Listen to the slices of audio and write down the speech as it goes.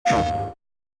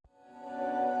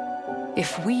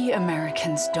If we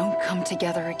Americans don't come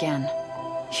together again,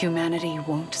 humanity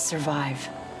won't survive.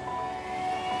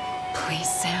 Please,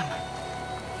 Sam.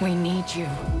 We need you.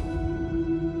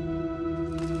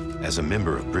 As a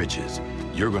member of Bridges,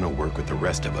 you're gonna work with the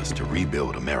rest of us to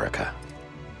rebuild America.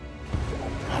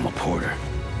 I'm a porter.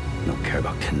 Don't care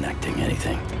about connecting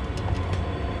anything.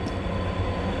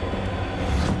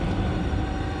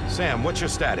 Sam, what's your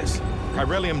status?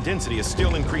 Chiralium density is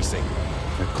still increasing.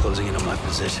 They're closing in on my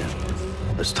position.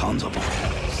 There's tons of them.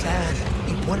 Sam,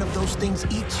 if one of those things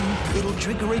eats you, it'll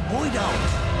trigger a boy down.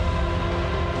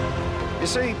 You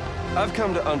see, I've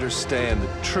come to understand the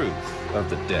truth of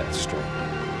the Death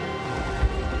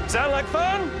Stranding. Sound like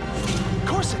fun? Of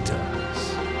course it does.